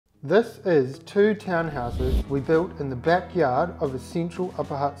This is two townhouses we built in the backyard of a central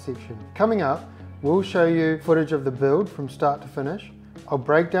upper hut section. Coming up, we'll show you footage of the build from start to finish. I'll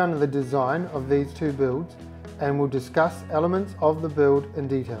break down the design of these two builds and we'll discuss elements of the build in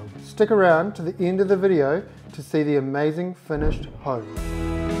detail. Stick around to the end of the video to see the amazing finished home.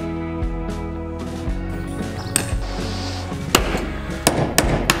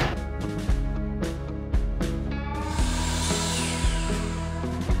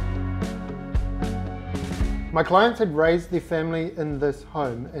 My clients had raised their family in this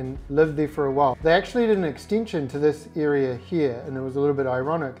home and lived there for a while. They actually did an extension to this area here, and it was a little bit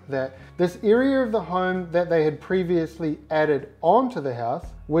ironic that this area of the home that they had previously added onto the house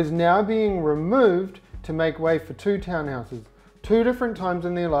was now being removed to make way for two townhouses. Two different times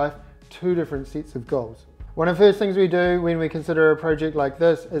in their life, two different sets of goals. One of the first things we do when we consider a project like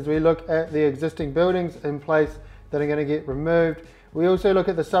this is we look at the existing buildings in place that are going to get removed. We also look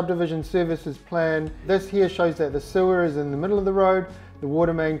at the subdivision services plan. This here shows that the sewer is in the middle of the road. The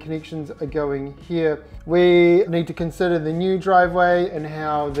water main connections are going here. We need to consider the new driveway and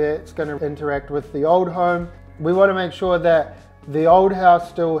how that's going to interact with the old home. We want to make sure that the old house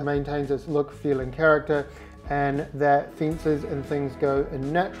still maintains its look, feel and character, and that fences and things go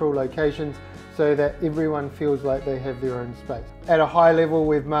in natural locations so that everyone feels like they have their own space. At a high level,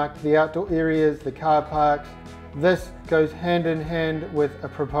 we've marked the outdoor areas, the car parks. This goes hand in hand with a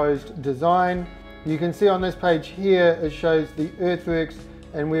proposed design. You can see on this page here, it shows the earthworks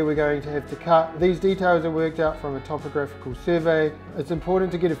and where we're going to have to cut. These details are worked out from a topographical survey. It's important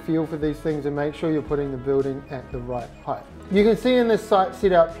to get a feel for these things and make sure you're putting the building at the right height. You can see in this site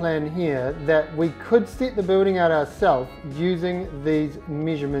setup plan here that we could set the building out ourselves using these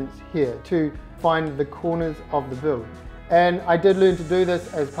measurements here to find the corners of the build. And I did learn to do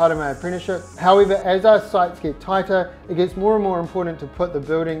this as part of my apprenticeship. However, as our sites get tighter, it gets more and more important to put the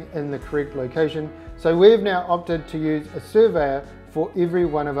building in the correct location. So we've now opted to use a surveyor for every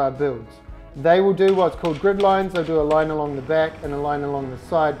one of our builds. They will do what's called grid lines. They'll do a line along the back and a line along the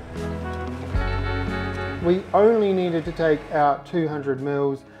side. We only needed to take out 200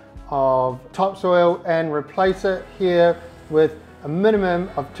 mils of topsoil and replace it here with a minimum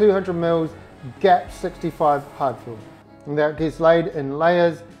of 200 mils GAP 65 hardfill. And that gets laid in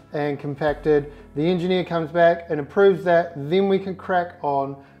layers and compacted. The engineer comes back and approves that, then we can crack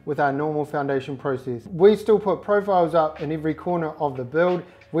on with our normal foundation process. We still put profiles up in every corner of the build.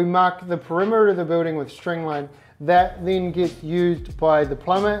 We mark the perimeter of the building with string line. That then gets used by the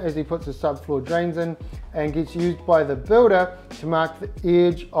plumber as he puts the subfloor drains in and gets used by the builder to mark the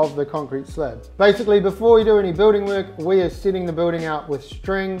edge of the concrete slab. Basically, before we do any building work, we are setting the building out with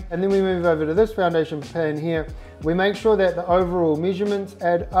string, and then we move over to this foundation plan here. We make sure that the overall measurements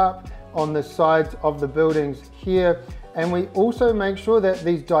add up on the sides of the buildings here, and we also make sure that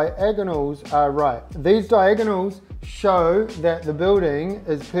these diagonals are right. These diagonals show that the building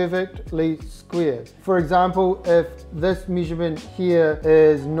is perfectly square. For example, if this measurement here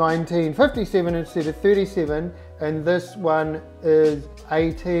is 1957 instead of 37, and this one is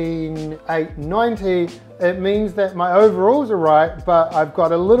 18,890, it means that my overalls are right, but I've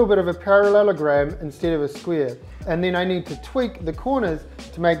got a little bit of a parallelogram instead of a square. And then I need to tweak the corners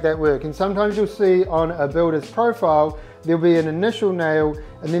to make that work. And sometimes you'll see on a builder's profile, there'll be an initial nail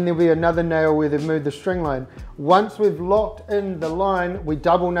and then there'll be another nail where they've moved the string line. Once we've locked in the line, we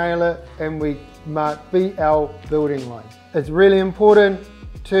double nail it and we mark BL building line. It's really important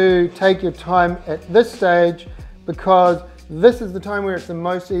to take your time at this stage because this is the time where it's the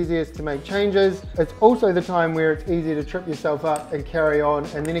most easiest to make changes. It's also the time where it's easy to trip yourself up and carry on,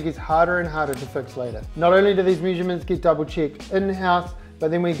 and then it gets harder and harder to fix later. Not only do these measurements get double checked in-house,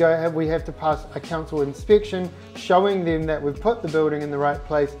 but then we have to pass a council inspection showing them that we've put the building in the right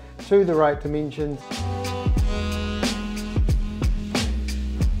place to the right dimensions.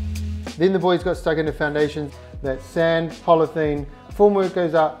 Then the boys got stuck into foundations. That's sand, polythene, formwork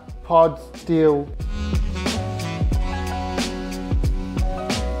goes up, pods, steel.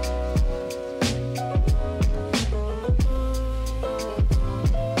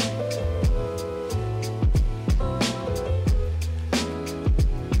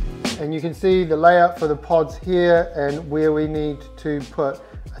 And you can see the layout for the pods here and where we need to put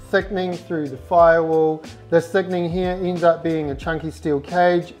a thickening through the firewall. This thickening here ends up being a chunky steel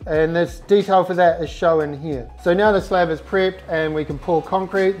cage, and this detail for that is shown here. So now the slab is prepped and we can pour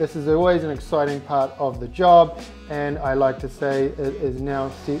concrete. This is always an exciting part of the job, and I like to say it is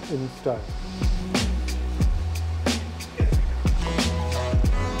now set in stone.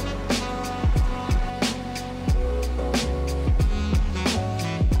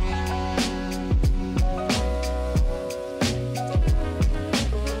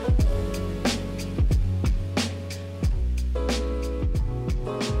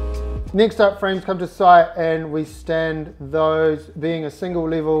 Next up, frames come to site and we stand those. Being a single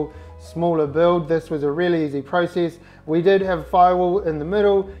level, smaller build, this was a really easy process. We did have a firewall in the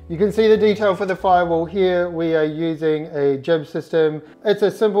middle. You can see the detail for the firewall here. We are using a jib system. It's a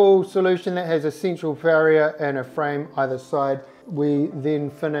simple solution that has a central barrier and a frame either side. We then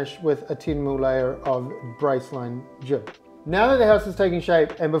finish with a 10mm layer of braceline jib. Now that the house is taking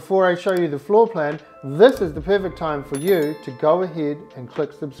shape, and before I show you the floor plan, this is the perfect time for you to go ahead and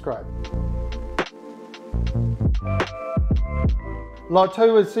click subscribe. Lot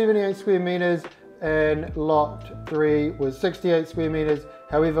 2 was 78 square meters and lot 3 was 68 square meters.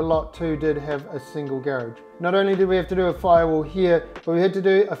 However, lot 2 did have a single garage. Not only did we have to do a firewall here, but we had to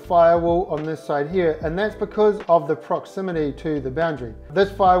do a firewall on this side here, and that's because of the proximity to the boundary.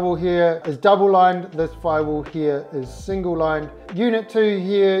 This firewall here is double lined, this firewall here is single lined. Unit 2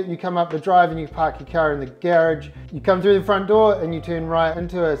 here, you come up the drive and you park your car in the garage. You come through the front door and you turn right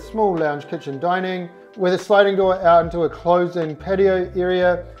into a small lounge kitchen dining with a sliding door out into a closed-in patio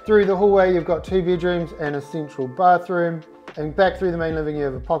area. Through the hallway you've got 2 bedrooms and a central bathroom, and back through the main living you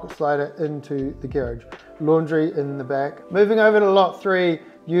have a pocket slider into the garage. Laundry in the back. Moving over to lot 3,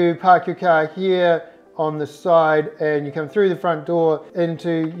 you park your car here on the side and you come through the front door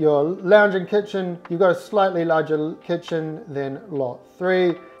into your lounging kitchen. You've got a slightly larger kitchen than lot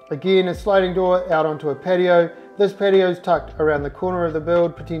 3. Again, a sliding door out onto a patio. This patio is tucked around the corner of the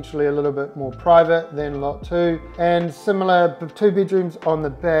build, potentially a little bit more private than lot 2, and similar 2 bedrooms on the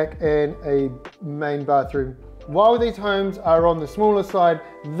back and a main bathroom. While these homes are on the smaller side,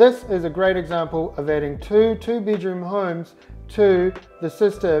 this is a great example of adding 2 2-bedroom homes to the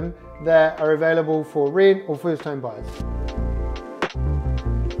system that are available for rent or first-time buyers.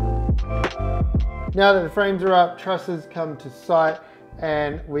 Now that the frames are up, trusses come to site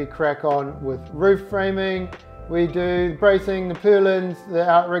and we crack on with roof framing. We do bracing, the purlins, the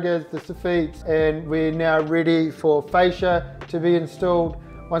outriggers, the soffites, and we're now ready for fascia to be installed.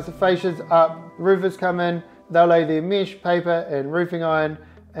 Once the fascia's up, roofers come in, they'll lay their mesh, paper and roofing iron,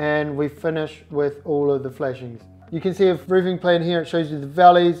 and we finish with all of the flashings. You can see a roofing plan here. It shows you the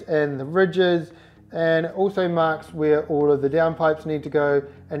valleys and the ridges, and it also marks where all of the downpipes need to go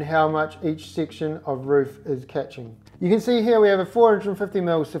and how much each section of roof is catching. You can see here we have a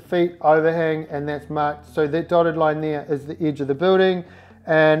 450mm soffit overhang, and that's marked, so that dotted line there is the edge of the building,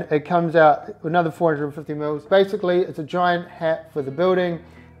 and it comes out another 450mm. Basically, it's a giant hat for the building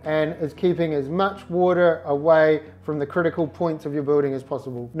and is keeping as much water away from the critical points of your building as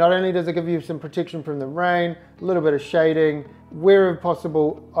possible. Not only does it give you some protection from the rain, a little bit of shading, wherever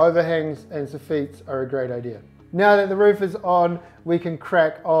possible, overhangs and soffits are a great idea. Now that the roof is on, we can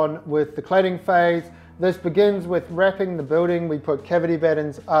crack on with the cladding phase. This begins with wrapping the building. We put cavity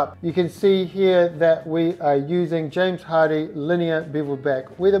battens up. You can see here that we are using James Hardie linear bevel back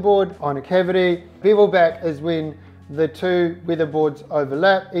weatherboard on a cavity. Bevel back is when the 2 weatherboards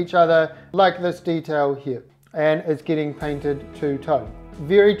overlap each other, like this detail here, and it's getting painted 2-tone.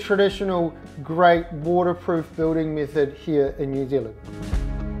 Very traditional, great waterproof building method here in New Zealand.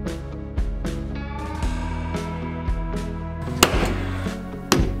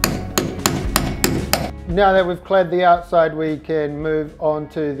 Now that we've clad the outside, we can move on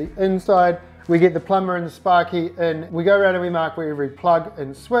to the inside. We get the plumber and the sparky in. We go around and we mark where every plug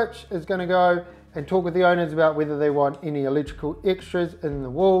and switch is going to go, and talk with the owners about whether they want any electrical extras in the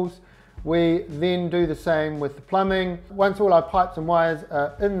walls. We then do the same with the plumbing. Once all our pipes and wires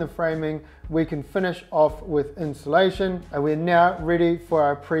are in the framing, we can finish off with insulation, and we're now ready for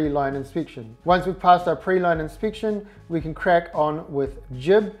our pre-line inspection. Once we've passed our pre-line inspection, we can crack on with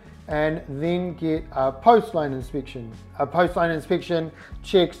jib and then get our post-line inspection. Our post-line inspection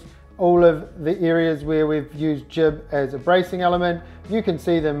checks all of the areas where we've used jib as a bracing element. You can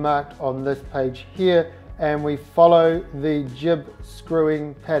see them marked on this page here, and we follow the jib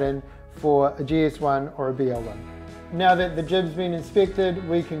screwing pattern for a GS1 or a BL1. Now that the jib's been inspected,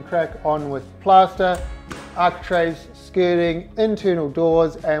 we can crack on with plaster, architraves, skirting, internal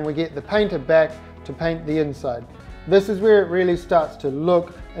doors, and we get the painter back to paint the inside. This is where it really starts to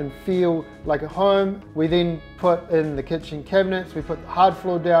look and feel like a home. We then put in the kitchen cabinets, we put the hard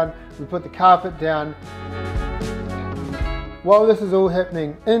floor down, we put the carpet down. While this is all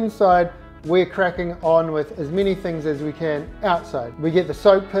happening inside, we're cracking on with as many things as we can outside. We get the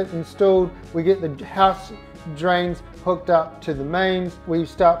soak pit installed, we get the house drains hooked up to the mains, we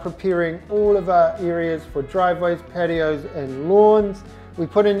start preparing all of our areas for driveways, patios and lawns. We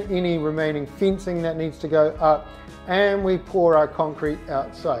put in any remaining fencing that needs to go up, and we pour our concrete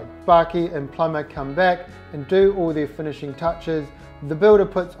outside. Sparky and plumber come back and do all their finishing touches. The builder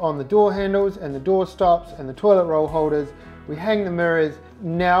puts on the door handles and the door stops and the toilet roll holders. We hang the mirrors.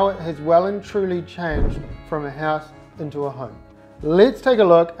 Now it has well and truly changed from a house into a home. Let's take a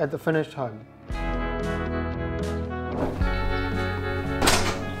look at the finished home.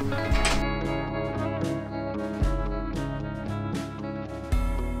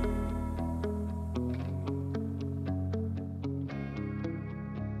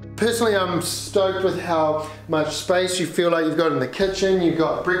 Personally, I'm stoked with how much space you feel like you've got in the kitchen. You've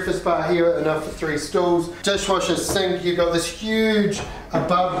got a breakfast bar here, enough for 3 stools. Dishwasher, sink, you've got this huge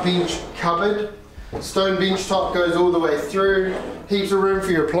above bench cupboard. Stone bench top goes all the way through. Heaps of room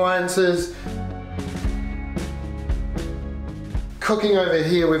for your appliances. Cooking over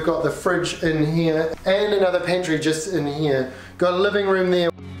here, we've got the fridge in here and another pantry just in here. Got a living room there.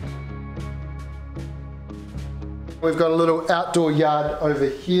 We've got a little outdoor yard over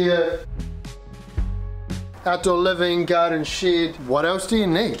here. Outdoor living, garden shed. What else do you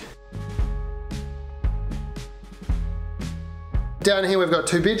need? Down here we've got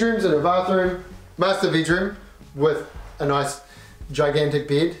 2 bedrooms and a bathroom. Master bedroom with a nice gigantic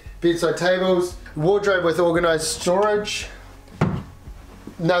bed. Bedside tables. Wardrobe with organized storage.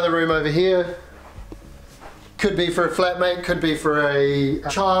 Another room over here. Could be for a flatmate, could be for a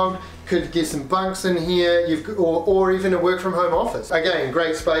child. Could get some bunks in here, or even a work from home office. Again,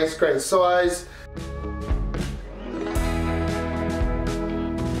 great space, great size.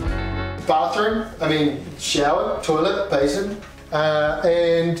 Bathroom, shower, toilet, basin.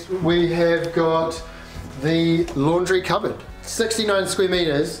 And we have got the laundry cupboard. 69 square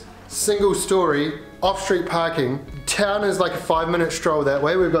meters, single story, off-street parking. Town is like a 5-minute stroll that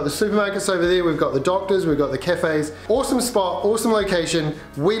way. We've got the supermarkets over there, we've got the doctors, we've got the cafes. Awesome spot, awesome location.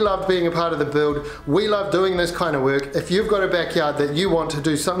 We love being a part of the build. We love doing this kind of work. If you've got a backyard that you want to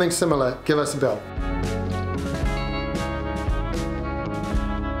do something similar, give us a bell.